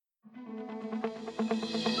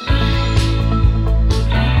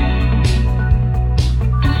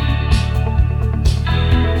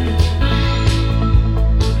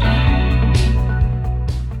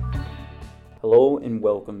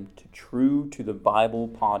welcome to True to the Bible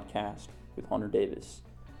podcast with Hunter Davis.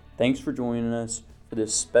 Thanks for joining us for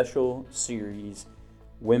this special series,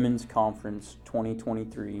 Women's Conference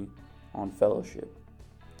 2023 on Fellowship.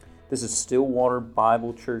 This is Stillwater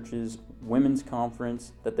Bible Church's Women's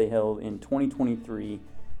Conference that they held in 2023,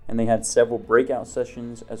 and they had several breakout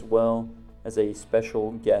sessions as well as a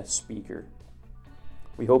special guest speaker.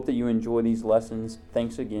 We hope that you enjoy these lessons.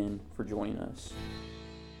 Thanks again for joining us.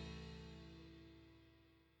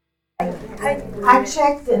 I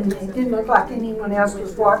checked and it didn't look like anyone else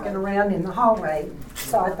was walking around in the hallway,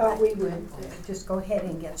 so I thought we would just go ahead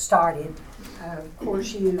and get started. Of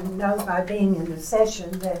course, you know by being in the session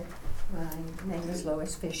that my name is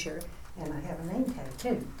Lois Fisher and I have a name tag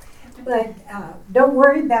too. But don't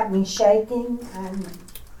worry about me shaking.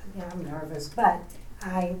 I'm nervous, but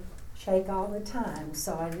I shake all the time,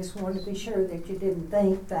 so I just wanted to be sure that you didn't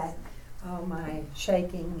think that my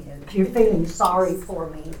shaking is, you're feeling sorry for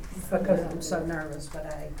me because I'm so nervous, but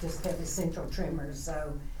I just have essential tremors,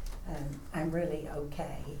 so I'm really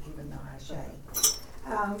okay, even though I shake.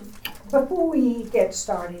 Before we get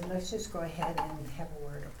started, let's just go ahead and have a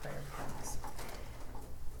word of prayer, please.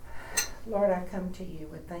 Lord, I come to you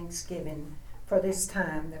with thanksgiving for this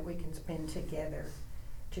time that we can spend together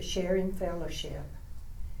to share in fellowship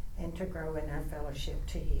and to grow in our fellowship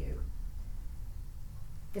to you.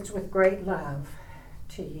 It's with great love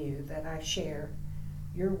to you that I share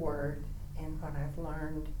your word and what I've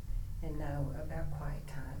learned and know about quiet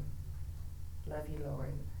time. Love you,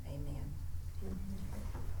 Lord. Amen.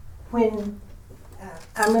 When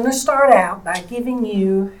I'm going to start out by giving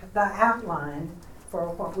you the outline for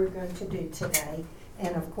what we're going to do today.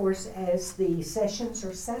 And of course, as the sessions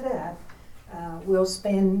are set up, we'll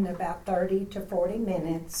spend about 30 to 40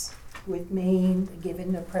 minutes with me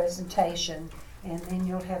giving the presentation, and then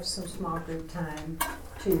you'll have some small group time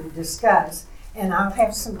to discuss. And I'll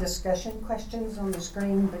have some discussion questions on the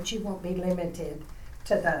screen, but you won't be limited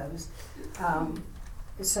to those.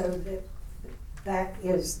 So that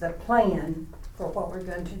is the plan for what we're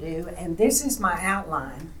going to do, and this is my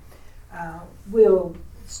outline. We'll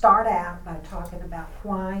start out by talking about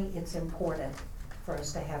why it's important for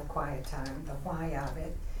us to have quiet time, the why of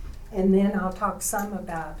it. And then I'll talk some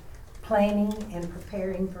about planning and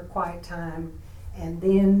preparing for quiet time. And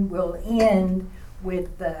then we'll end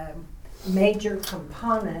with the major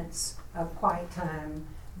components of quiet time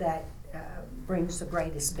that brings the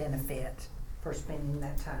greatest benefit for spending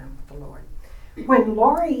that time with the Lord. When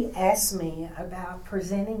Lori asked me about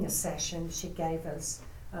presenting a session, she gave us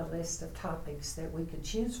a list of topics that we could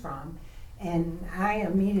choose from. And I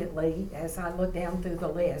immediately, as I looked down through the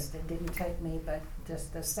list, it didn't take me but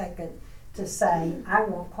just a second to say, I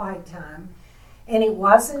want quiet time. And it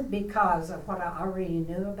wasn't because of what I already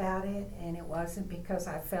knew about it, and it wasn't because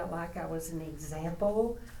I felt like I was an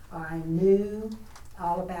example or I knew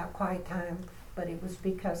all about quiet time, but it was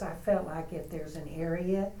because I felt like if there's an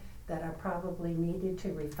area that I probably needed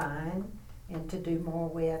to refine and to do more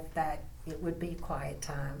with, that it would be quiet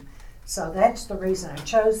time. So that's the reason I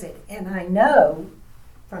chose it. And I know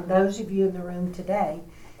from those of you in the room today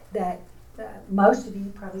that most of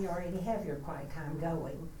you probably already have your quiet time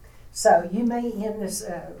going. So you may end this,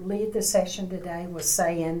 leave the session today with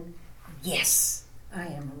saying, yes, I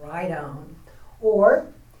am right on. Or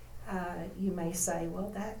you may say,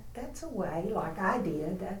 well, that's a way, like I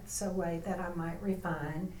did, that's a way that I might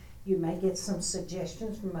refine. You may get some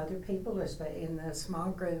suggestions from other people in the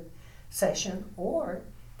small group session, or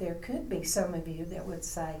there could be some of you that would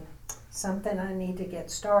say, something I need to get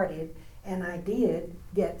started. And I did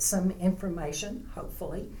get some information,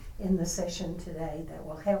 hopefully, in the session today that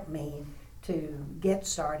will help me to get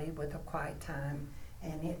started with a quiet time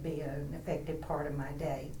and it be an effective part of my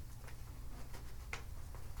day.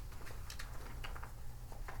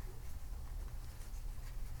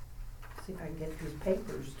 See if I can get these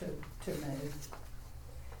papers to move.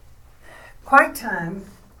 Quiet time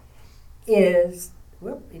is,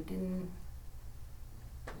 it didn't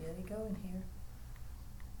really go in here.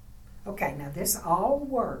 Okay, now this all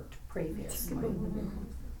worked previously.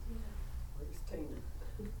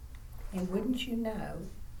 And wouldn't you know?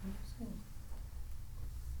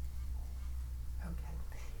 Okay.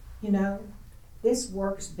 You know, this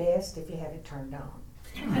works best if you have it turned on.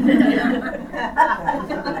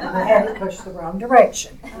 I had it pushed the wrong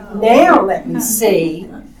direction. Now let me see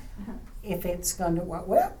if it's going to work.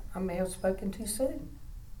 Well, I may have spoken too soon.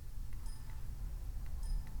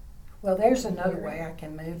 Well, there's another way I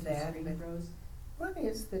can move that. But what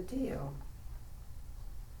is the deal?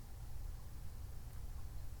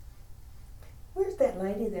 Where's that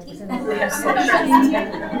lady that was in the last session?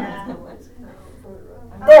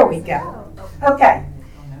 There we go. Okay.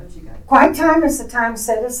 Quiet time is the time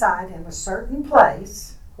set aside in a certain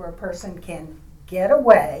place where a person can get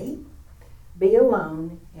away, be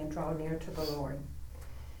alone, and draw near to the Lord.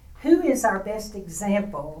 Who is our best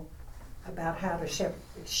example about how to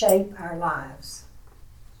shape our lives?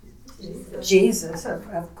 Jesus,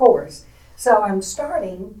 of course. So I'm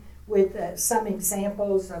starting with some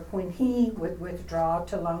examples of when he would withdraw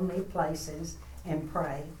to lonely places and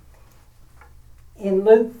pray. In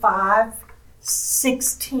Luke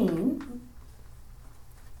 5:16,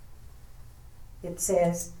 it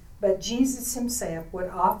says, "But Jesus himself would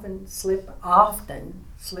often slip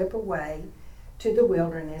away to the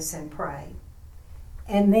wilderness and pray."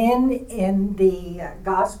 And then in the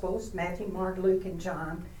Gospels, Matthew, Mark, Luke, and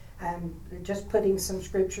John, I'm just putting some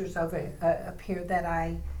scriptures up here that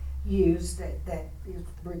I use that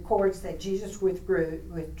records that Jesus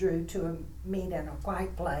withdrew to meet in a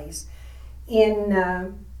quiet place. In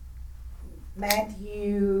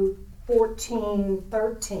Matthew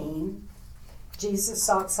 14:13, Jesus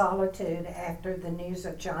sought solitude after the news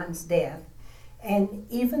of John's death. And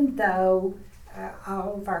even though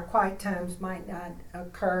all of our quiet times might not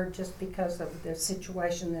occur just because of the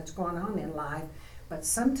situation that's going on in life, but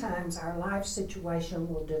sometimes our life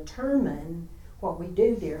situation will determine what we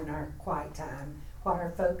do during our quiet time, what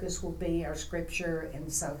our focus will be, our scripture,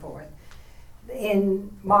 and so forth.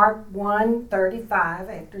 In Mark 1:35,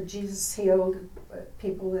 after Jesus healed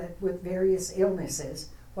people with various illnesses,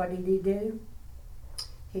 what did he do?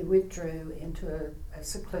 He withdrew into a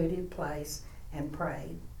secluded place and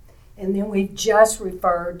prayed. And then we just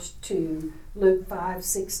referred to Luke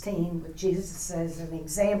 5:16 with Jesus as an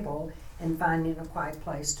example in finding a quiet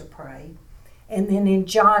place to pray. And then in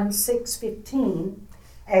John 6:15,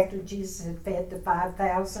 after Jesus had fed the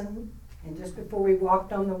 5,000, and just before he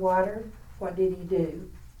walked on the water, what did he do?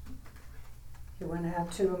 He went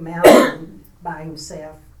out to a mountain by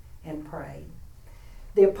himself and prayed.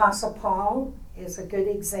 The Apostle Paul is a good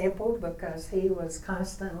example because he was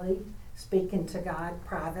constantly speaking to God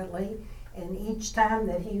privately. And each time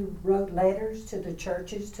that he wrote letters to the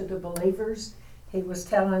churches, to the believers, he was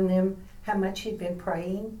telling them how much he'd been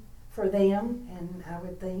praying for them. And I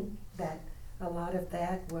would think that a lot of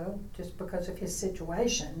that, well, just because of his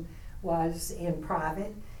situation, was in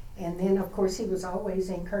private. And then, of course, he was always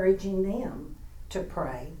encouraging them to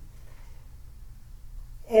pray.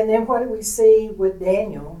 And then what do we see with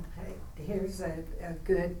Daniel? Here's a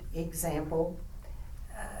good example.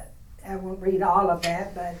 I won't read all of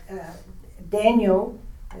that, but Daniel,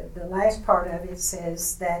 the last part of it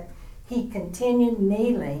says that he continued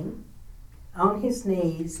kneeling on his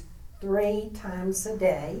knees 3 times a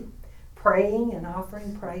day, praying and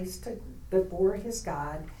offering praise before his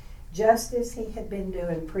God, just as he had been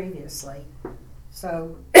doing previously.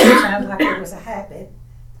 So it sounds like it was a habit,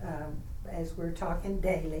 as we're talking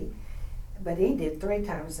daily, but he did 3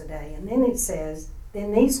 times a day. And then it says,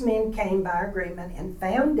 "Then these men came by agreement and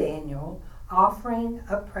found Daniel offering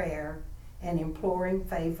a prayer and imploring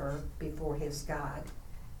favor before his God."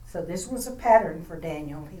 So this was a pattern for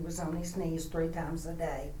Daniel. He was on his knees 3 times a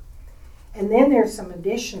day. And then there's some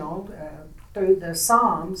additional, through the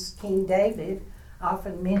Psalms, King David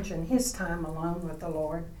often mentioned his time alone with the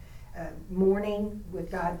Lord, morning with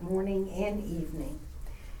God, morning and evening.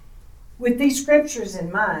 With these scriptures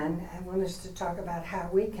in mind, I want us to talk about how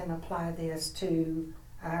we can apply this to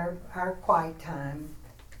our quiet time.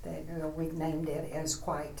 That we've named it as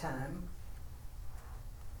quiet time.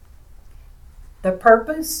 The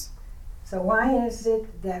purpose. So why is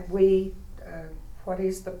it that what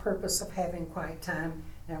is the purpose of having quiet time?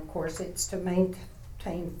 And of course, it's to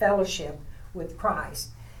maintain fellowship with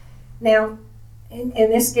Christ. Now, and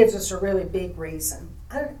this gives us a really big reason.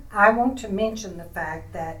 I want to mention the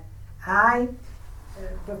fact that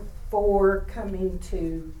before coming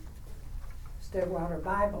to Stillwater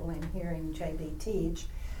Bible and hearing JB teach,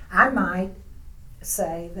 I might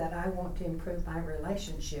say that I want to improve my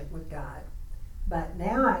relationship with God. But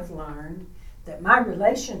now I've learned that my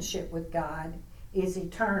relationship with God is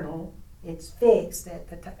eternal. It's fixed at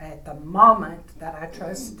the moment that I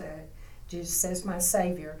trust Jesus as my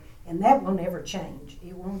Savior, and that will never change.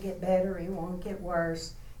 It won't get better. It won't get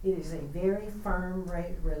worse. It is a very firm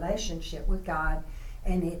relationship with God,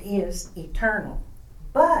 and it is eternal.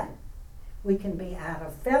 But we can be out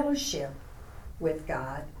of fellowship with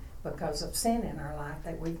God because of sin in our life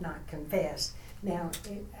that we've not confessed. Now,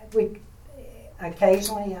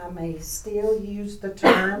 occasionally I may still use the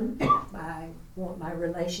term, I want my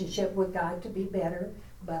relationship with God to be better,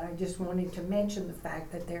 but I just wanted to mention the fact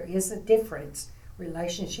that there is a difference.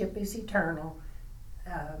 Relationship is eternal.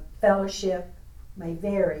 Fellowship may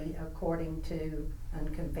vary according to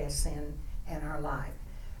unconfessed sin in our life.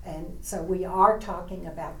 And so we are talking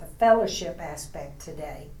about the fellowship aspect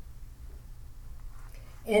today.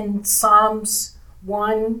 In Psalms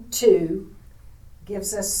 1:2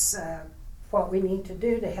 gives us what we need to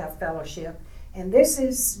do to have fellowship. And this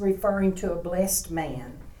is referring to a blessed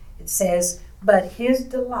man. It says, "But his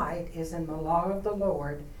delight is in the law of the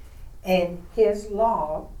Lord, and his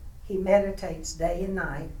law he meditates day and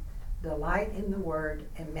night." Delight in the word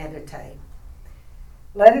and meditate.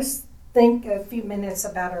 Let us think a few minutes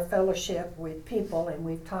about our fellowship with people, and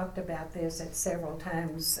we've talked about this at several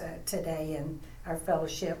times today in our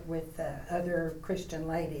fellowship with other Christian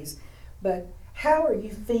ladies. But how are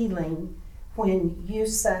you feeling when you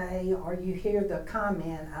say or you hear the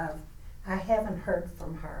comment of, "I haven't heard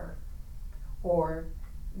from her," or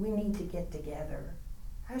 "We need to get together.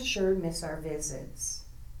 I sure miss our visits.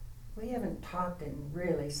 We haven't talked in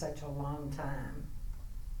really such a long time.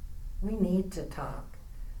 We need to talk."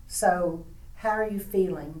 So how are you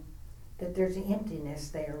feeling? That there's an emptiness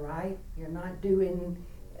there, right? You're not doing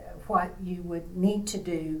what you would need to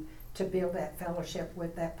do to build that fellowship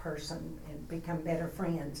with that person and become better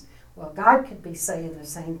friends. Well, God could be saying the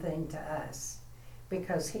same thing to us,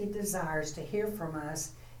 because he desires to hear from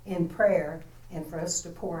us in prayer and for us to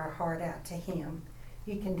pour our heart out to him.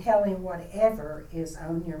 You can tell him whatever is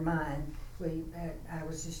on your mind. I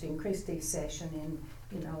was just in Christy's session,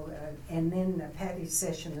 and then Patty's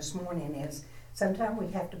session this morning is sometimes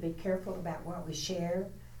we have to be careful about what we share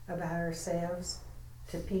about ourselves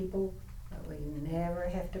to people, but we never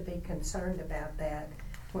have to be concerned about that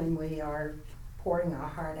when we are pouring our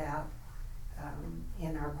heart out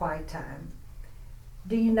in our quiet time.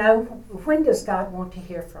 Do you know, when does God want to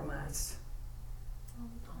hear from us?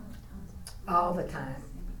 All the time.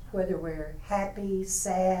 Whether we're happy,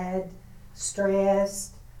 sad,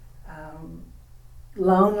 stressed,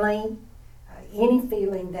 lonely, any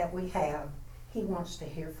feeling that we have, he wants to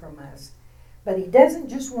hear from us. But he doesn't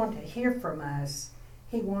just want to hear from us,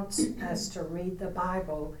 he wants us to read the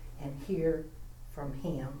Bible and hear from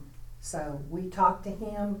him. So we talk to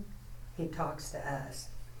him, he talks to us.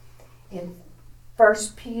 In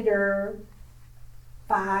 1 Peter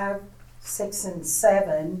 5, 6, and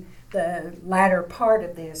 7, the latter part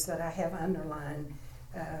of this that I have underlined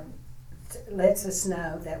lets us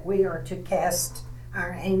know that we are to cast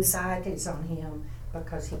our anxieties on him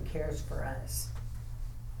because he cares for us.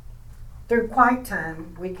 Through quiet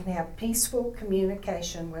time, we can have peaceful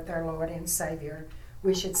communication with our Lord and Savior.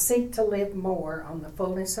 We should seek to live more on the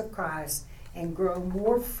fullness of Christ and grow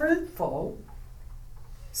more fruitful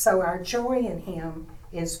so our joy in him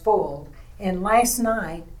is full. And last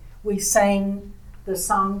night, we sang the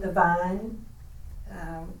song, "The Vine."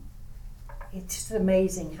 It's just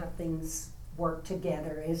amazing how things work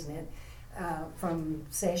together, isn't it? From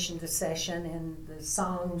session to session, and the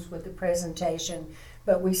songs with the presentation.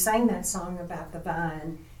 But we sang that song about the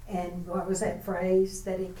vine, and what was that phrase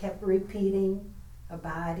that he kept repeating?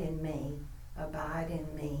 Abide in me, abide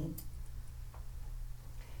in me.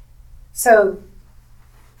 So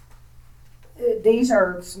these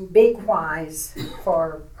are some big whys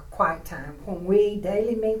for a quiet time. When we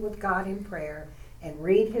daily meet with God in prayer and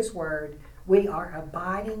read his word, we are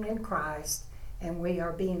abiding in Christ, and we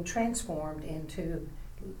are being transformed into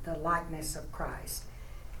the likeness of Christ.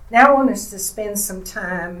 Now I want us to spend some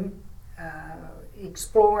time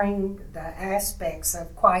exploring the aspects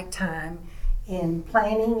of quiet time in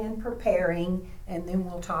planning and preparing, and then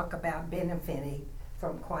we'll talk about benefiting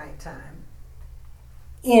from quiet time.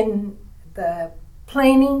 In the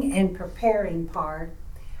planning and preparing part,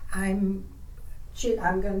 I'm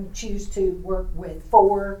going to choose to work with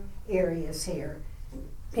 4 areas here.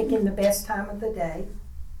 Picking the best time of the day,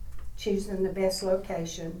 choosing the best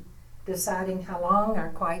location, deciding how long our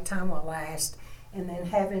quiet time will last, and then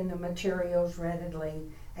having the materials readily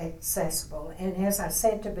accessible. And as I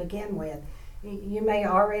said to begin with, you may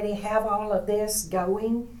already have all of this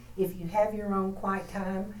going if you have your own quiet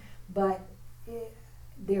time, but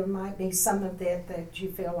there might be some of that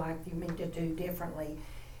you feel like you need to do differently.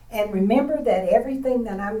 And remember that everything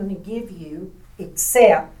that I'm going to give you,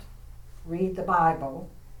 except read the Bible,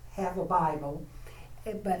 have a Bible,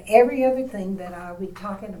 but every other thing that I'll be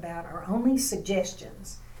talking about are only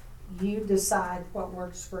suggestions. You decide what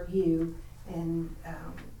works for you, and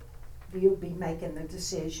you'll be making the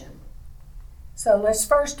decision. So let's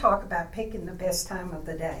first talk about picking the best time of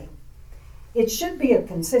the day. It should be a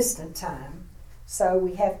consistent time, so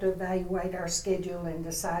we have to evaluate our schedule and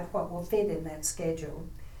decide what will fit in that schedule.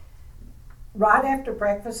 Right after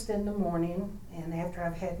breakfast in the morning, and after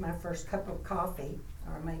I've had my first cup of coffee,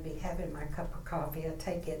 or maybe having my cup of coffee, I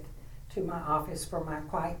take it to my office for my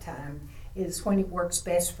quiet time, is when it works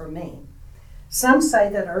best for me. Some say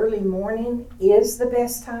that early morning is the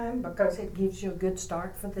best time because it gives you a good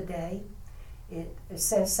start for the day. It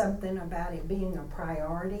says something about it being a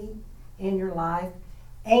priority in your life,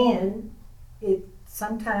 and it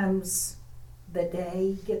sometimes the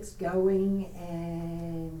day gets going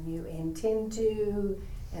and you intend to,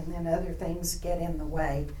 and then other things get in the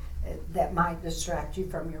way that might distract you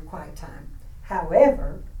from your quiet time.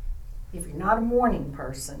 However, if you're not a morning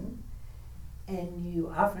person and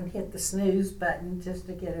you often hit the snooze button just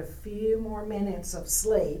to get a few more minutes of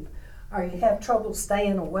sleep, or you have trouble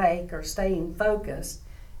staying awake or staying focused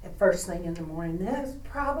at first thing in the morning, that's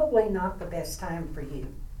probably not the best time for you.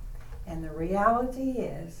 And the reality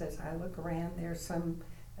is, as I look around, there's some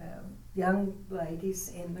young ladies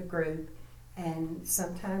in the group, and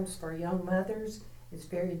sometimes for young mothers, it's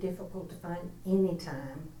very difficult to find any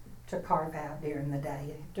time to carve out during the day.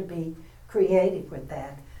 You have to be creative with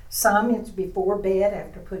that. Some, it's before bed,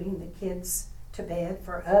 after putting the kids to bed.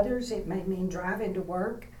 For others, it may mean driving to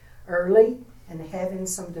work early and having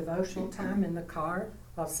some devotional time in the car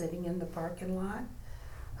while sitting in the parking lot.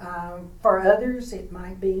 For others, it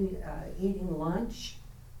might be eating lunch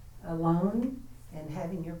alone and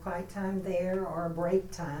having your quiet time there, or a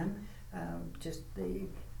break time.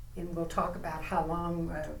 And we'll talk about how long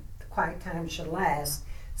the quiet time should last.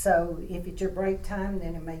 So if it's your break time,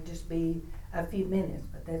 then it may just be a few minutes,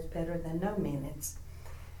 but that's better than no minutes.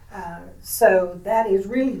 So that is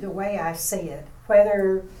really the way I see it.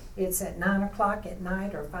 Whether it's at 9 o'clock at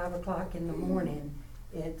night or 5 o'clock in the morning,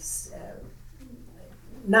 it's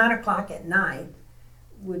 9 o'clock at night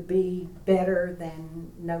would be better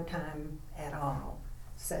than no time at all.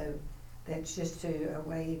 So that's just a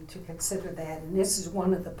way to consider that. And this is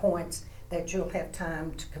one of the points that you'll have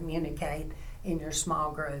time to communicate in your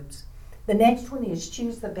small groups. The next one is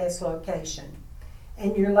choose the best location.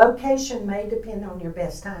 And your location may depend on your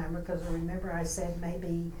best time, because remember I said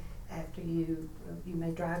maybe after you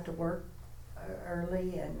may drive to work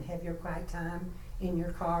early and have your quiet time in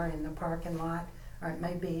your car in the parking lot, or it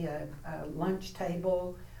may be a lunch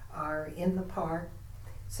table or in the park.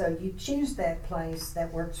 So you choose that place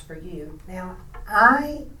that works for you. Now,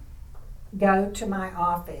 I go to my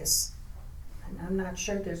office, and I'm not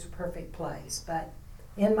sure there's a perfect place, but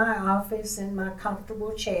in my office, in my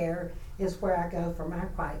comfortable chair, is where I go for my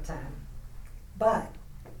quiet time. But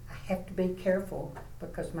I have to be careful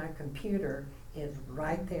because my computer is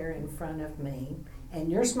right there in front of me.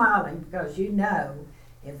 And you're smiling because you know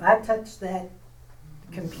if I touch that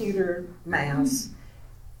computer mouse,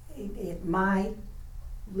 it might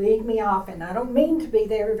lead me off. And I don't mean to be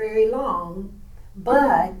there very long,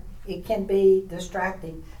 but it can be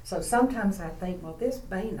distracting. So sometimes I think, well, this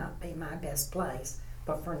may not be my best place,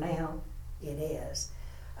 but for now it is.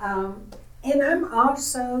 And I'm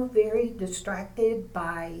also very distracted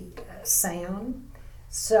by sound.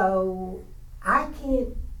 So I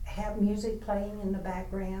can't have music playing in the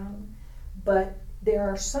background, but there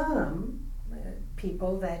are some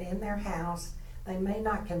people that in their house, they may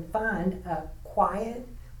not can find a quiet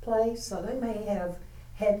place, so they may have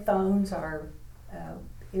headphones or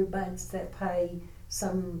earbuds that play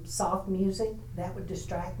some soft music. That would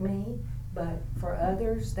distract me, but for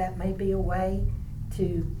others, that may be a way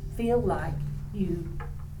to feel like you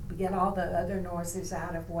get all the other noises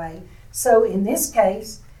out of the way. So in this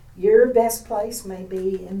case, your best place may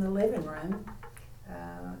be in the living room.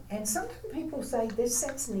 And sometimes people say this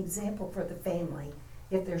sets an example for the family.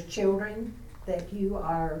 If there's children, that you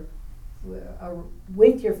are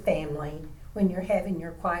with your family when you're having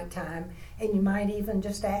your quiet time, and you might even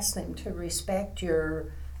just ask them to respect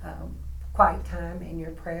your quiet time and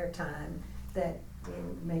your prayer time, that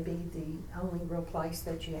may be the only real place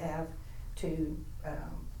that you have to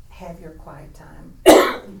have your quiet time.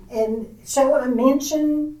 And shall I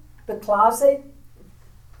mention the closet,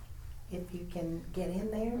 if you can get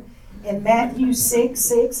in there? In Matthew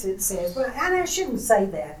 6:6 it says, well, and I shouldn't say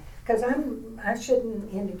that, because I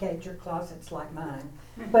shouldn't indicate your closet's like mine.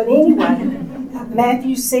 But anyway,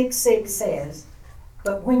 Matthew 6:6 says,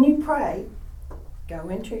 but when you pray, go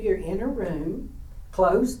into your inner room,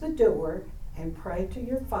 close the door, and pray to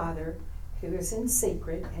your Father who is in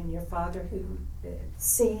secret, and your Father who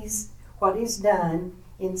sees what is done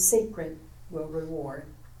in secret will reward.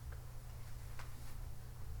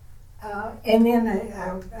 And then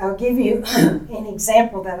I'll give you an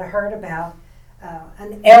example that I heard about.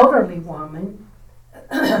 An elderly woman,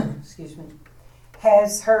 excuse me,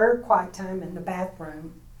 has her quiet time in the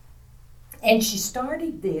bathroom, and she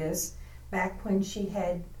started this back when she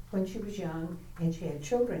was young and she had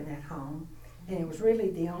children at home, and it was really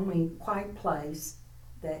the only quiet place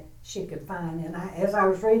that she could find. And as I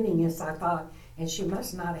was reading this, I thought, And she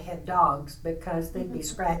must not have had dogs because they'd be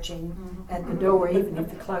scratching at the door even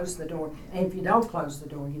if you close the door. And if you don't close the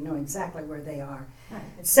door, you know exactly where they are.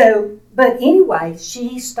 So, but anyway,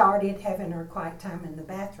 she started having her quiet time in the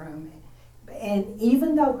bathroom. And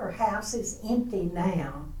even though her house is empty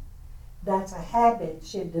now, that's a habit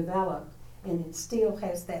she had developed, and it still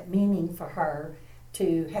has that meaning for her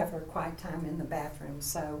to have her quiet time in the bathroom.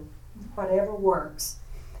 So whatever works.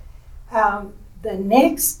 The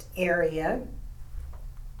next area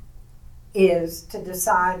is to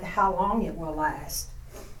decide how long it will last.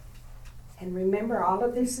 And remember, all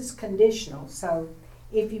of this is conditional. So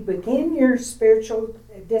if you begin your spiritual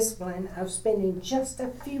discipline of spending just a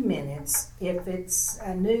few minutes, if it's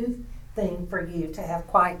a new thing for you to have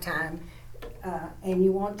quiet time, and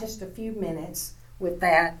you want just a few minutes with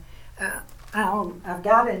that, I've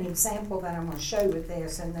got an example that I'm going to show with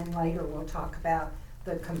this, and then later we'll talk about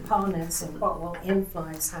the components and what will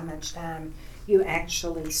influence how much time you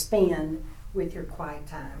actually spend with your quiet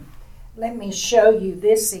time. Let me show you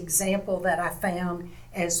this example that I found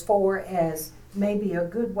as far as maybe a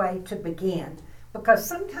good way to begin. Because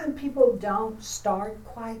sometimes people don't start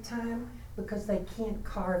quiet time because they can't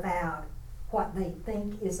carve out what they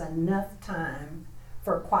think is enough time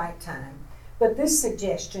for quiet time. But this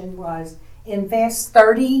suggestion was invest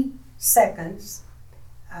 30 seconds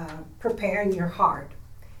preparing your heart.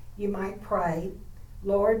 You might pray,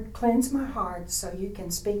 Lord, cleanse my heart so you can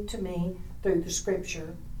speak to me through the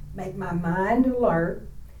scripture. Make my mind alert,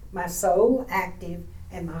 my soul active,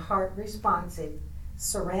 and my heart responsive.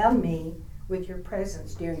 Surround me with your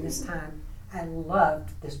presence during this time. I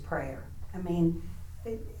loved this prayer. I mean,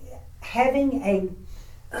 having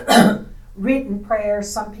a written prayer,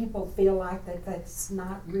 some people feel like that's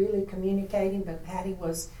not really communicating, but Patty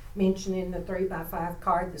was mentioning the 3x5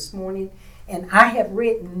 card this morning, and I have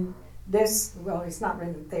written this, well, it's not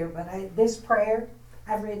written there, but this prayer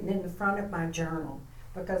I've written in the front of my journal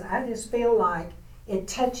because I just feel like it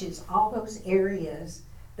touches all those areas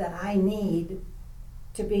that I need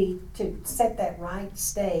to set that right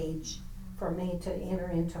stage for me to enter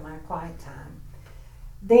into my quiet time.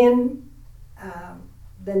 Then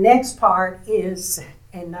the next part is,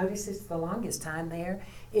 and notice it's the longest time there,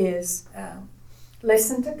 is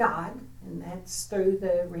listen to God, and that's through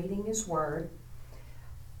the reading His Word.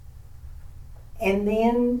 And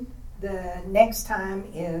then the next time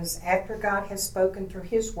is after God has spoken through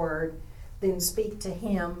His Word, then speak to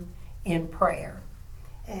Him in prayer.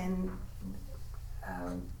 And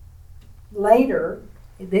later,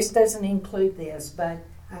 this doesn't include this, but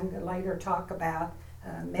I'm going to later talk about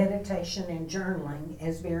meditation and journaling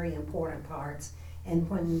as very important parts. And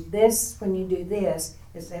when you do this,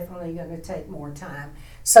 it's definitely going to take more time.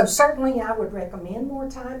 So certainly I would recommend more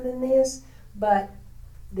time than this, but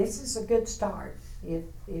this is a good start if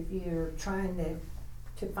you're trying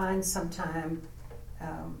to find some time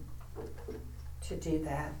to do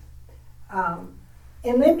that.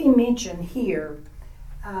 And let me mention here,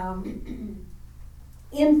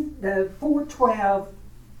 in the 412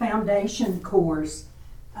 Foundation course,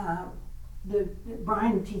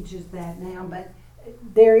 Brian teaches that now, but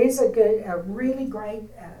there is a really great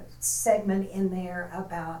segment in there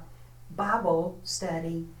about Bible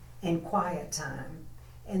study and quiet time.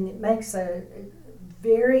 And it makes a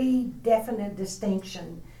very definite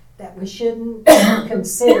distinction that we shouldn't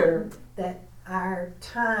consider that our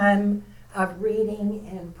time of reading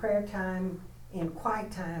and prayer time and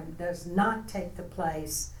quiet time does not take the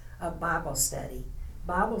place of Bible study.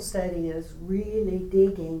 Bible study is really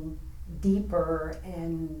digging deeper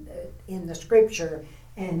and in the scripture,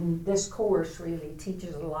 and this course really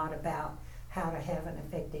teaches a lot about how to have an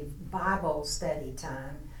effective Bible study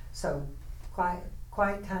time. So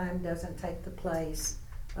quiet time doesn't take the place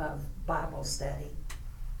of Bible study.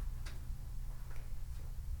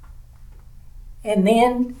 And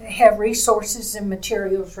then have resources and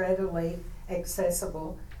materials readily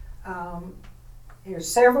accessible.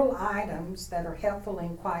 There's several items that are helpful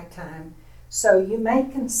in quiet time. So you may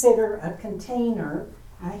consider a container.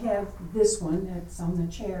 I have this one that's on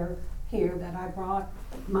the chair here that I brought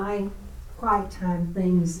my quiet time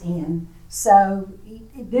things in. So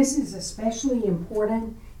this is especially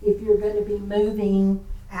important if you're going to be moving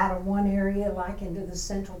out of one area, like into the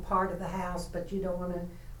central part of the house, but you don't want to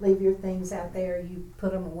leave your things out there. You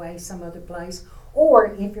put them away some other place.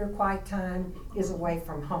 Or if your quiet time is away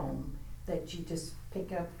from home, that you just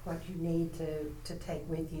pick up what you need to take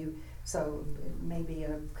with you. So maybe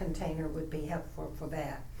a container would be helpful for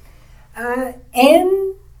that.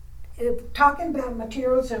 And talking about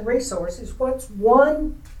materials and resources, what's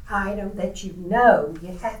one item that you know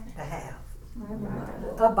you have to have?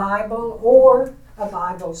 A Bible or a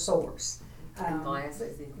Bible source.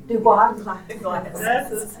 Glasses. Do what?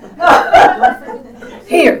 Glasses.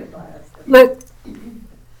 Here, look.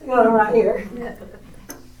 Got them right here.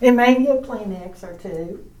 And maybe a Kleenex or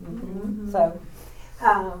two. Mm-hmm. So,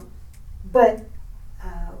 but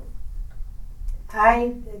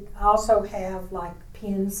I also have like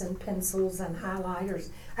pens and pencils and highlighters.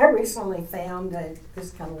 I recently found that, this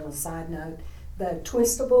is kind of a side note, the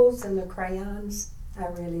Twistables and the crayons. I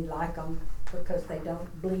really like them because they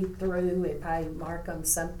don't bleed through if I mark on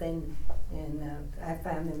something, and I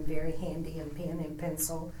find them very handy in pen and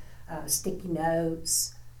pencil. Sticky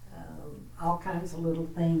notes, all kinds of little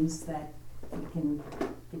things that you can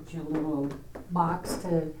get your little box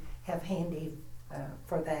to have handy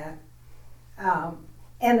for that.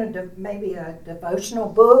 And maybe a devotional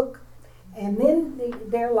book. And then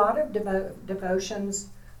there are a lot of devotions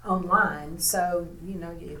online. So, in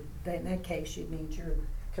that case, you'd need your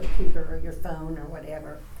computer or your phone or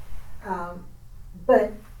whatever.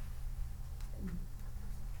 But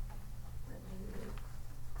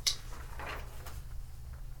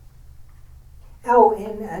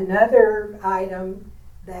and another item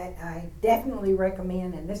that I definitely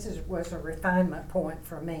recommend, and this was a refinement point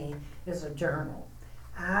for me, is a journal.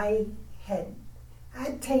 I'd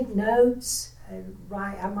take notes,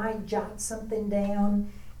 I might jot something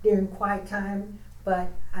down during quiet time, but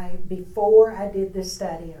before I did this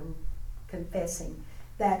study, I'm confessing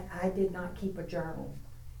that I did not keep a journal.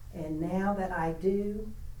 And now that I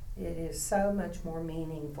do, it is so much more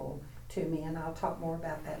meaningful to me, and I'll talk more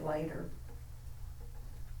about that later.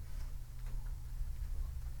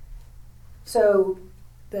 So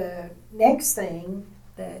the next thing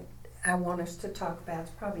that I want us to talk about, is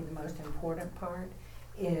probably the most important part,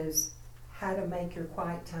 is how to make your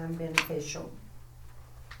quiet time beneficial.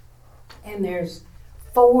 And there's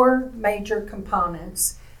 4 major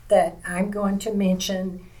components that I'm going to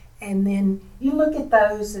mention, and then you look at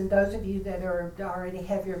those, and those of you that already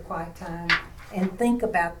have your quiet time, and think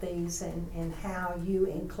about these and how you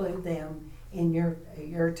include them in your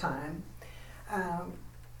time.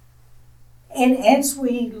 And as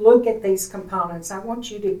we look at these components, I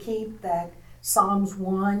want you to keep that Psalms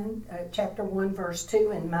 1, chapter 1, verse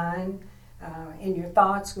 2 in mind in your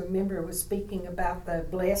thoughts. Remember, it was speaking about the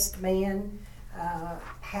blessed man,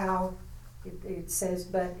 how it says,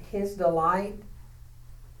 but his delight,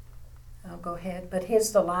 but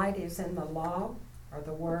his delight is in the law, or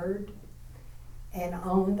the word, and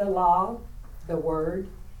on the law, the word,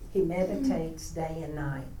 he meditates day and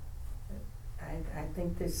night. I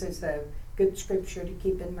think this is a good scripture to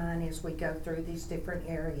keep in mind as we go through these different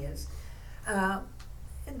areas.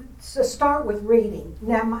 So start with reading.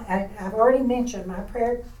 Now, I've already mentioned my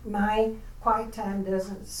quiet time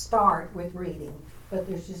doesn't start with reading, but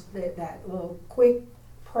there's just that little quick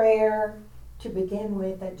prayer to begin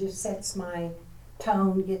with that just sets my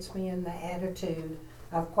tone, gets me in the attitude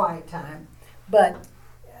of quiet time. But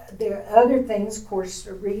there are other things. Of course,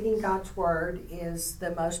 reading God's Word is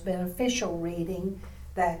the most beneficial reading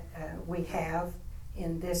that we have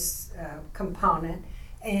in this component.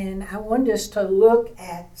 And I want us to look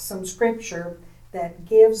at some scripture that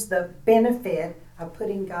gives the benefit of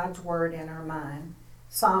putting God's Word in our mind.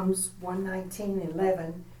 Psalms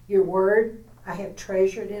 119:11, your word I have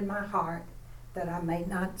treasured in my heart, that I may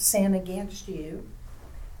not sin against you.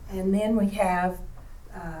 And then we have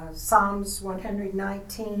Psalms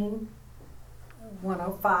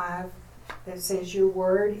 119:105 that says, your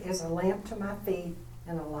word is a lamp to my feet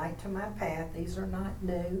and a light to my path. These are not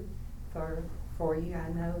new for you, I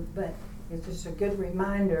know, but it's just a good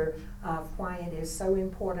reminder of why it is so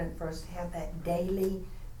important for us to have that daily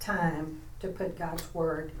time to put God's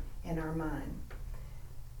Word in our mind.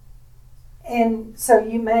 And so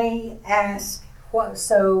you may ask,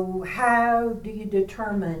 so how do you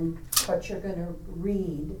determine what you're going to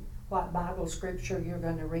read, what Bible scripture you're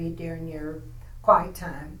going to read during your quiet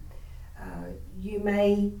time? You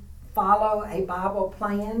may follow a Bible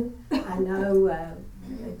plan. I know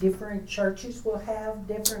different churches will have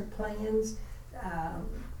different plans.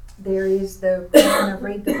 There is the plan of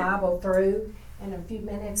Read the Bible Through. In a few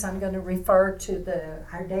minutes I'm going to refer to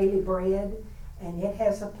our Daily Bread, and it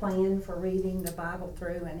has a plan for reading the Bible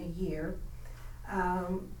through in a year.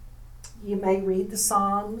 You may read the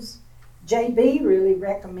Psalms. JB really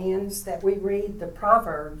recommends that we read the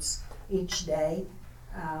Proverbs each day,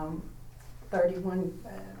 31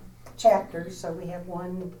 chapters, so we have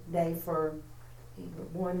one for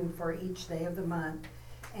each day of the month.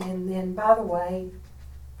 And then, by the way,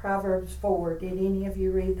 Proverbs 4, did any of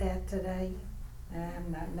you read that today?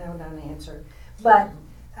 No, don't answer. But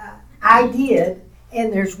I did,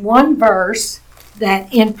 and there's one verse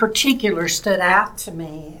that in particular stood out to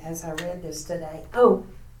me as I read this today. Oh,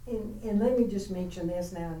 and let me just mention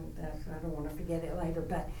this now, I don't want to forget it later,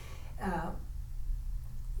 but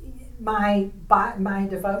my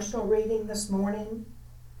devotional reading this morning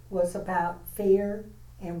was about fear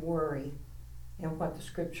and worry and what the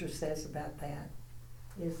scripture says about that.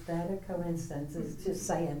 Is that a coincidence? It's just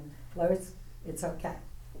saying, Lois, it's okay.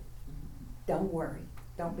 Don't worry.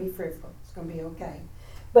 Don't be fearful. It's going to be okay.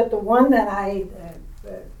 But the one that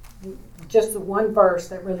just the one verse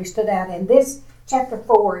that really stood out, and this chapter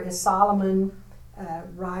 4 is Solomon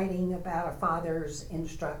writing about a father's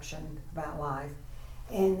instruction about life.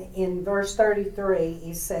 And in verse 33,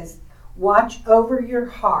 he says, "Watch over your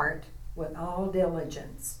heart with all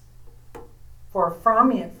diligence, for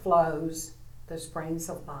from it flows the springs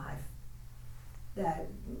of life." That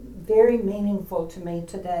very meaningful to me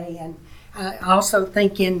today, and also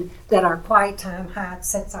thinking that our quiet time, how it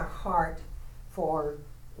sets our heart for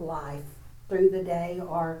life through the day,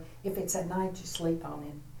 or if it's at night, you sleep on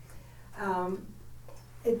it.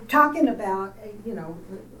 Talking about,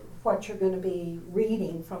 what you're going to be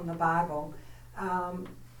reading from the Bible, I'm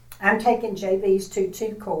taking JB's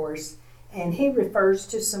 2:2 course, and he refers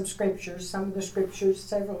to some scriptures. Some of the scriptures,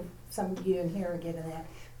 some of you in here are getting that,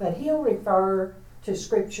 but he'll refer to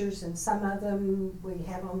scriptures, and some of them we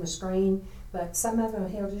have on the screen, but some of them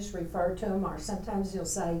he'll just refer to them, or sometimes he'll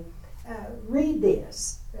say, read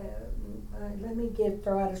this. Let me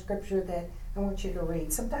throw out a scripture that I want you to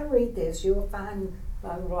read. Sometimes read this, you will find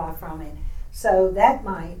blah, blah, blah from it. So that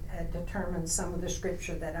might determine some of the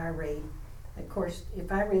scripture that I read. Of course,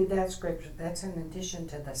 if I read that scripture, that's in addition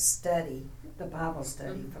to the study, the Bible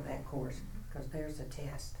study for that course, because there's a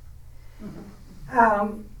test.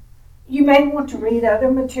 You may want to read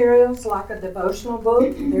other materials like a devotional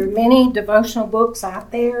book. There are many devotional books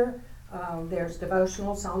out there. There's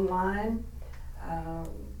devotionals online.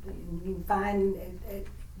 You can find,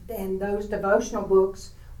 and those devotional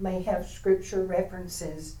books may have scripture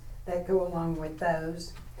references that go along with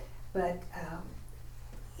those. But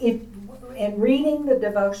in reading the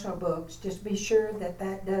devotional books, just be sure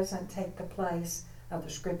that doesn't take the place of the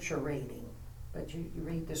scripture reading. But you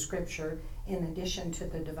read the scripture in addition to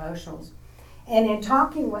the devotionals. And in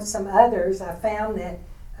talking with some others, I found that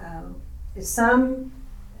some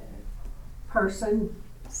person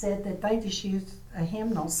said that they just use a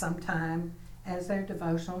hymnal sometime as their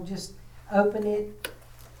devotional. Just open it,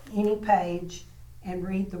 any page, and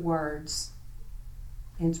read the words.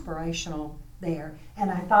 Inspirational there. And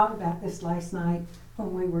I thought about this last night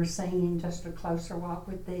when we were singing Just a Closer Walk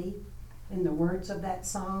with Thee, and the words of that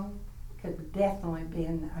song could definitely be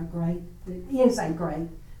is a great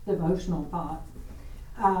devotional thought.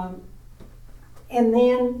 And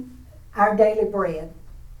then our daily bread.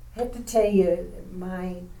 I have to tell you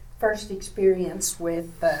my first experience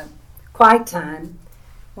with quiet time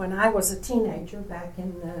when I was a teenager back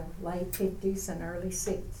in the late 50s and early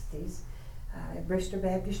 60s at Brewster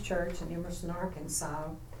Baptist Church in Emerson, Arkansas.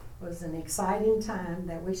 Was an exciting time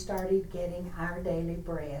that we started getting our daily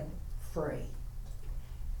bread free.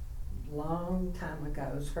 Long time ago.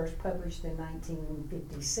 It was first published in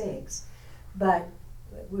 1956. But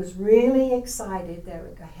was really excited that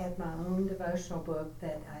I had my own devotional book,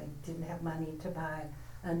 that I didn't have money to buy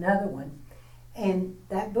another one. And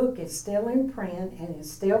that book is still in print and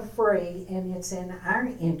it's still free, and it's in our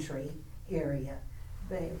entry area.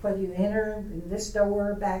 Whether you enter in this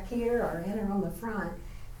door back here or enter on the front,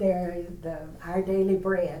 our daily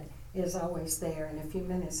bread is always there. In a few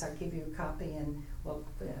minutes I'll give you a copy, and we'll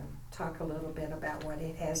talk a little bit about what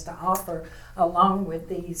it has to offer, along with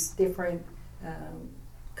these different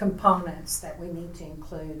components that we need to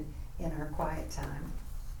include in our quiet time.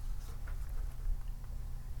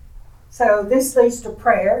 So this leads to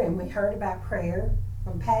prayer, and we heard about prayer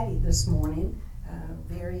from Patty this morning.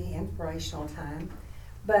 Very inspirational time.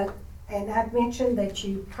 And I've mentioned that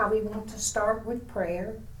you probably want to start with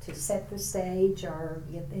prayer to set the stage or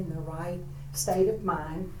get in the right state of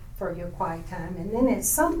mind for your quiet time. And then at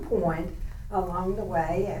some point along the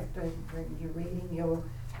way, after you're reading, you'll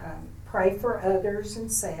pray for others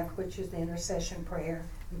and self, which is the intercession prayer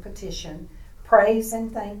and petition. Praise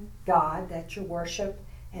and thank God, that's your worship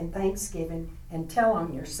and thanksgiving, and tell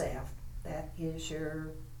on yourself. That is your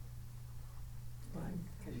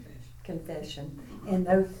confession. And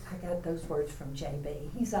I got those words from JB.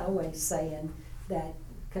 He's always saying that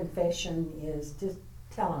confession is just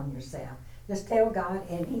tell on yourself. Just tell God,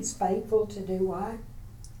 and He's faithful to do what?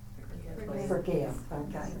 Forgive.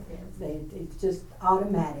 Okay. It's just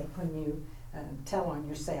automatic when you tell on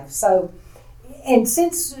yourself. So, and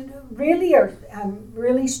since I'm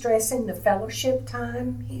really stressing the fellowship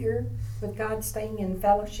time here, with God, staying in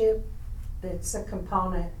fellowship, that's a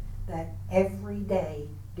component that every day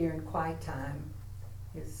during quiet time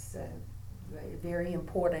is very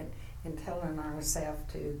important in telling ourselves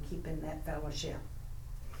to keep in that fellowship.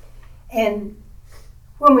 And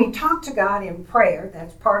when we talk to God in prayer,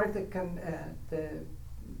 that's part of the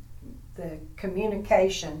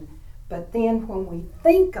communication. But then when we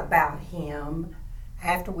think about Him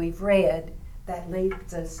after we've read, that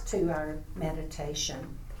leads us to our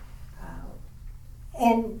meditation.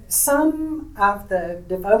 And some of the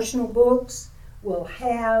devotional books will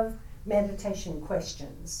have meditation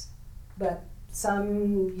questions, but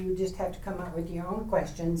some you just have to come up with your own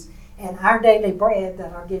questions. And Our Daily Bread,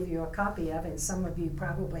 that I'll give you a copy of, and some of you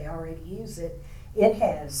probably already use it, it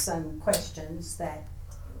has some questions that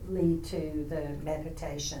lead to the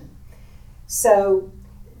meditation. So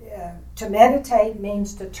to meditate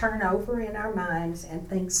means to turn over in our minds and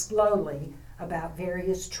think slowly about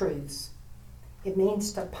various truths. It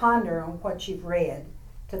means to ponder on what you've read,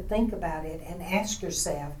 to think about it and ask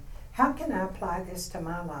yourself, how can I apply this to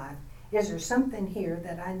my life? Is there something here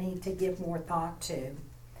that I need to give more thought to?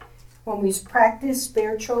 When we practice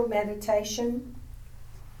spiritual meditation,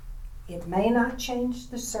 it may not change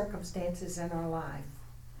the circumstances in our life,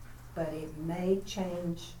 but it may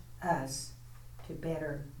change us to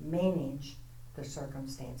better manage the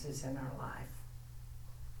circumstances in our life.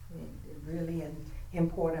 Really an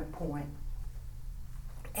important point.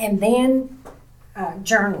 And then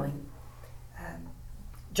journaling.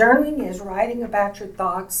 Journaling is writing about your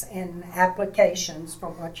thoughts and applications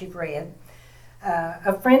from what you've read.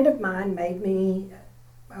 A friend of mine made me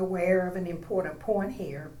aware of an important point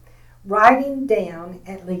here. Writing down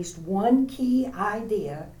at least one key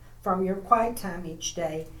idea from your quiet time each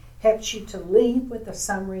day helps you to leave with a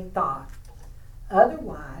summary thought.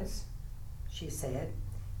 Otherwise, she said,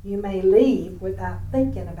 you may leave without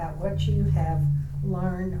thinking about what you have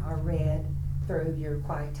learned or read through your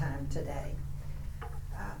quiet time today.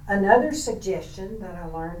 Another suggestion that I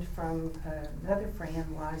learned from another friend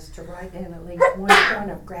was to write down at least one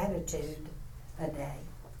point of gratitude a day.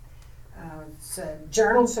 So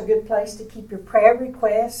journal's a good place to keep your prayer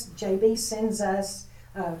requests. JB sends us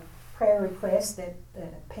a prayer request that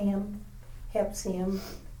Pam helps him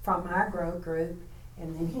from our Grow group,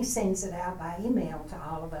 and then he sends it out by email to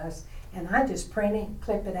all of us, and I just print it,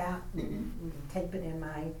 clip it out, and tape it in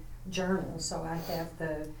my journal, so I have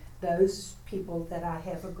those people that I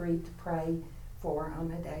have agreed to pray for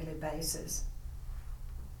on a daily basis.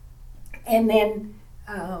 And then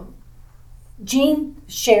Jean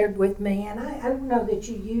shared with me, and I don't know that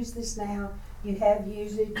you use this now, you have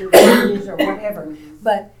used it, or use or whatever,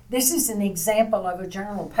 but this is an example of a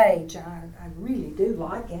journal page. I really do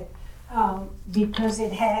like it because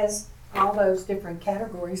it has all those different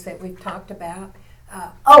categories that we've talked about.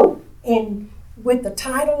 And with the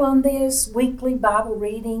title on this, Weekly Bible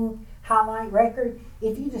Reading Highlight Record,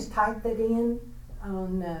 if you just type that in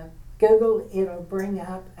on Google, it'll bring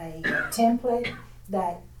up a template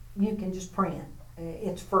that you can just print.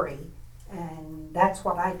 It's free, and that's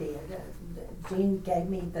what I did. Jean gave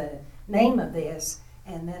me the name of this,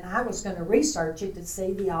 and then I was going to research it to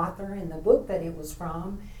see the author and the book that it was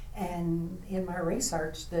from, and in my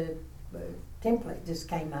research, the template just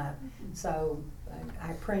came up. So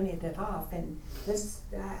I printed it off, and this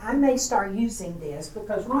I may start using this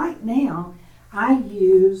because right now I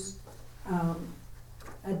use a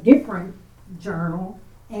different journal,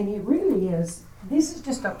 and it really is. This is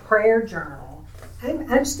just a prayer journal.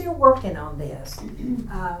 I'm still working on this.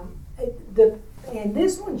 And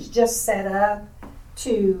this one's just set up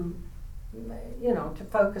to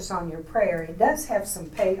focus on your prayer. It does have some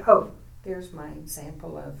page. Oh, there's my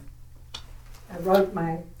example of. I wrote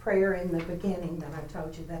my prayer in the beginning that I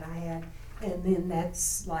told you that I had, and then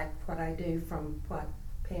that's like what I do from what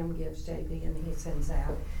Pam gives JB and he sends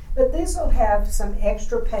out. But this will have some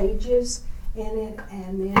extra pages in it,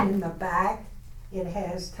 and then in the back it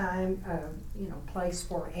has time, place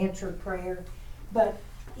for answered prayer. But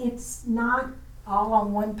it's not all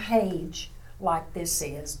on one page like this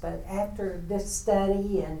is. But after this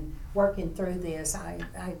study and working through this,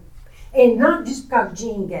 and not just because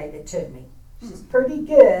Jean gave it to me. She's pretty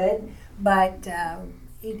good, but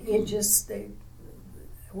it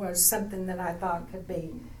was something that I thought could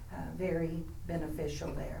be very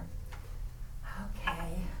beneficial there.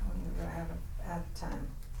 Okay, we're out of time,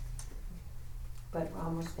 but we're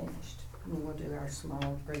almost finished. And we'll do our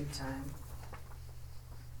small brief time.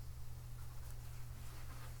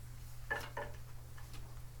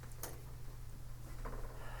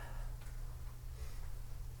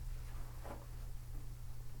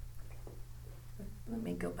 Let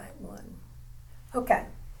me go back one. Okay,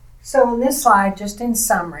 So on this slide, just in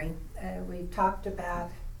summary, we've talked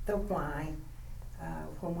about the why.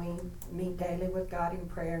 When we meet daily with God in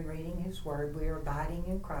prayer and reading His Word, we are abiding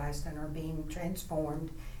in Christ and are being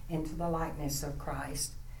transformed into the likeness of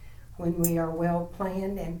Christ. When we are well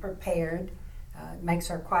planned and prepared, it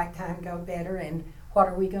makes our quiet time go better. And what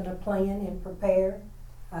are we going to plan and prepare?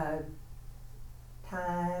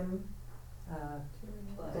 Time,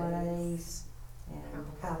 place, and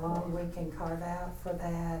how long we can carve out for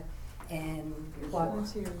that, and what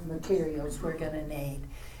materials we're going to need.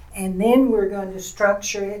 And then we're going to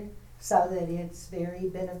structure it so that it's very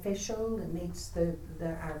beneficial and meets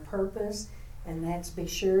our purpose. And that's be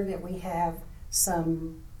sure that we have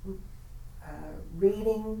some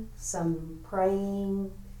reading, some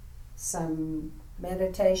praying, some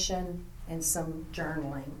meditation, and some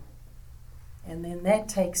journaling. And then that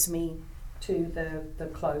takes me to the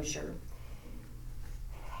closure.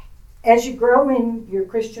 As you grow in your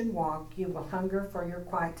Christian walk, you will hunger for your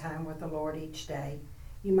quiet time with the Lord each day.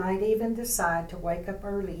 You might even decide to wake up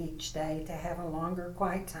early each day to have a longer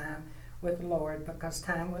quiet time with the Lord, because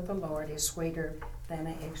time with the Lord is sweeter than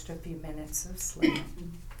an extra few minutes of sleep.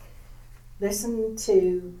 Listen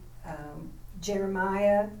to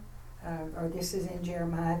Jeremiah, or this is in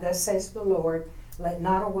Jeremiah. Thus says the Lord, let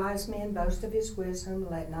not a wise man boast of his wisdom,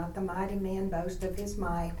 let not the mighty man boast of his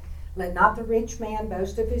might, let not the rich man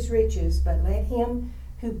boast of his riches, but let him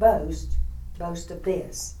who boasts boast of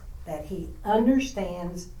this, that he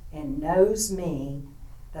understands and knows me,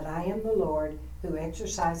 that I am the Lord, who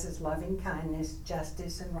exercises loving kindness,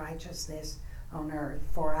 justice, and righteousness on earth.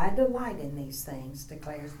 For I delight in these things,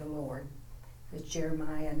 declares the Lord. It's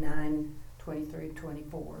Jeremiah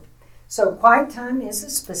 9:23-24. So quiet time is a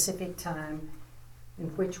specific time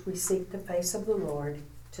in which we seek the face of the Lord,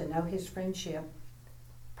 to know His friendship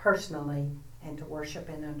personally, and to worship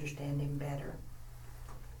and understand Him better.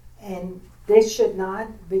 And this should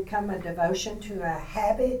not become a devotion to a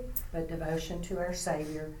habit, but devotion to our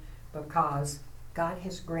Savior, because God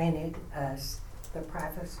has granted us the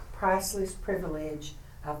priceless privilege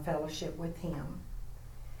of fellowship with Him.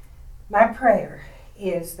 My prayer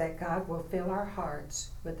is that God will fill our hearts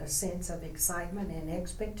with a sense of excitement and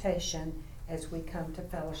expectation as we come to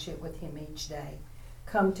fellowship with Him each day.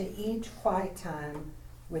 Come to each quiet time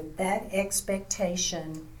with that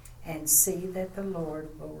expectation, and see that the Lord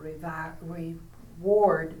will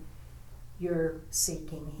reward your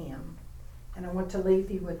seeking Him. And I want to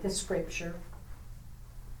leave you with this scripture,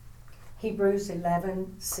 Hebrews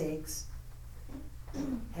 11:6.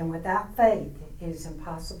 And without faith it is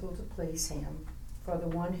impossible to please Him. For the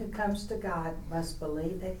one who comes to God must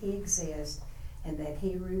believe that He exists, and that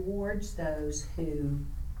He rewards those who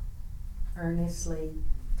earnestly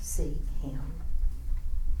seek Him.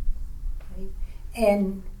 Okay?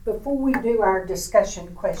 And before we do our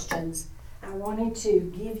discussion questions, I wanted to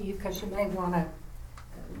give you, because you may want to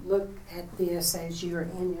look at this as you're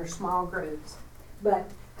in your small groups, but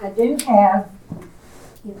I do have,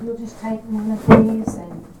 if you'll just take one of these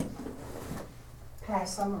and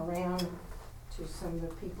pass them around to some of the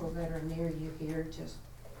people that are near you here, just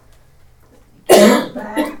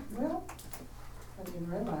back. Well, I didn't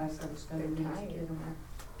realize I was going to need to get them out.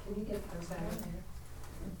 Can you get those out of there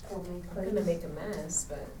for me, I'm please? gonna make a mess,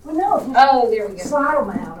 but. Well, no, just Oh, there we go. slide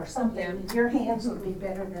them out or something. Yeah. Your hands will be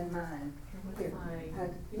better than mine. Here,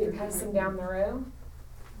 You can pass them down the row.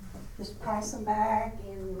 Just pass them back,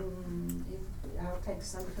 and I'll take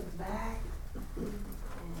some to the back. And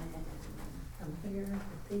come here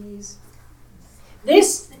with these.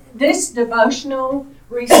 This devotional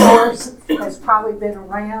resource has probably been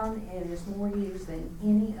around and is more used than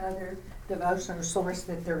any other devotional source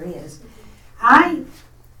that there is.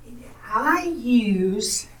 I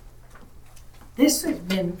use, this has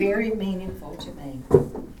been very meaningful to me.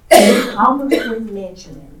 Almost didn't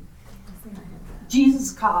mention it.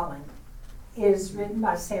 Jesus Calling is written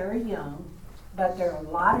by Sarah Young, but there are a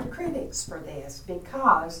lot of critics for this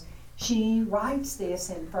because she writes this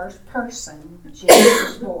in first person,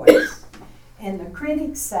 Jesus' voice. And the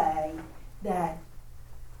critics say that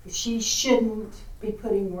she shouldn't be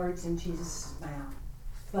putting words in Jesus' mouth.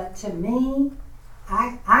 But to me,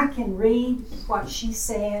 I can read what she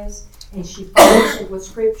says, and she follows it with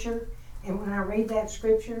Scripture. And when I read that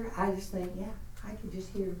Scripture, I just think, yeah, I can just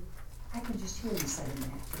hear him saying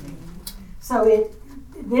that to me. So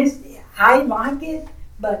I like it,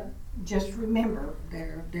 but just remember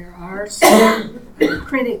there are some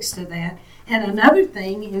critics to that. And another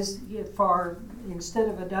thing is, instead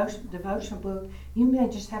of a devotional book, you may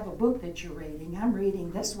just have a book that you're reading. I'm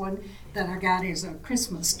reading this one that I got as a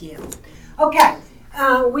Christmas gift. Okay,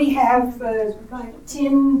 we have like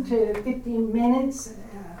 10 to 15 minutes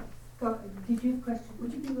Did you have a question?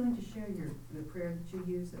 Would you be willing to share the prayer that you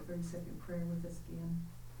use, the 30-second prayer with us again?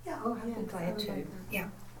 Yeah, oh, I'd be glad to. Yeah.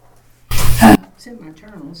 It's in my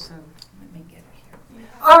journal, so let me get it here.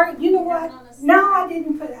 Or, you know what? No, I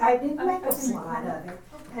didn't make a slide of it.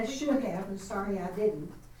 I should have. I'm sorry I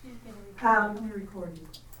didn't. Let me record you.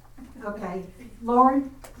 Okay. Lord,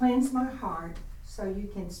 cleanse my heart so you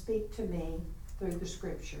can speak to me through the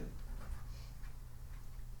scripture.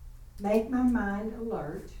 Make my mind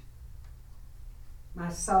alert, my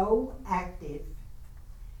soul active,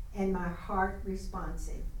 and my heart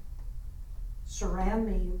responsive. Surround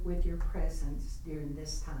me with your presence during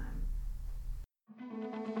this time.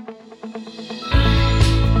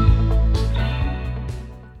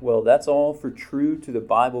 Well, that's all for True to the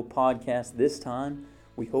Bible podcast this time.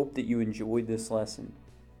 We hope that you enjoyed this lesson.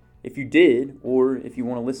 If you did, or if you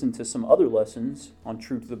want to listen to some other lessons on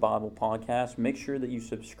True to the Bible podcast, make sure that you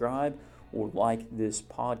subscribe or like this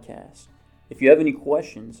podcast. If you have any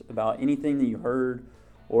questions about anything that you heard,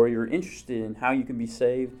 or you're interested in how you can be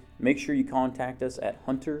saved, make sure you contact us at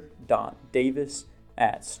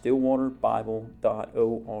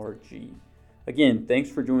hunter.davis@stillwaterbible.org. Again, thanks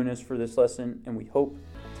for joining us for this lesson, and we hope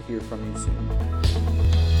to hear from you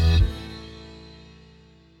soon.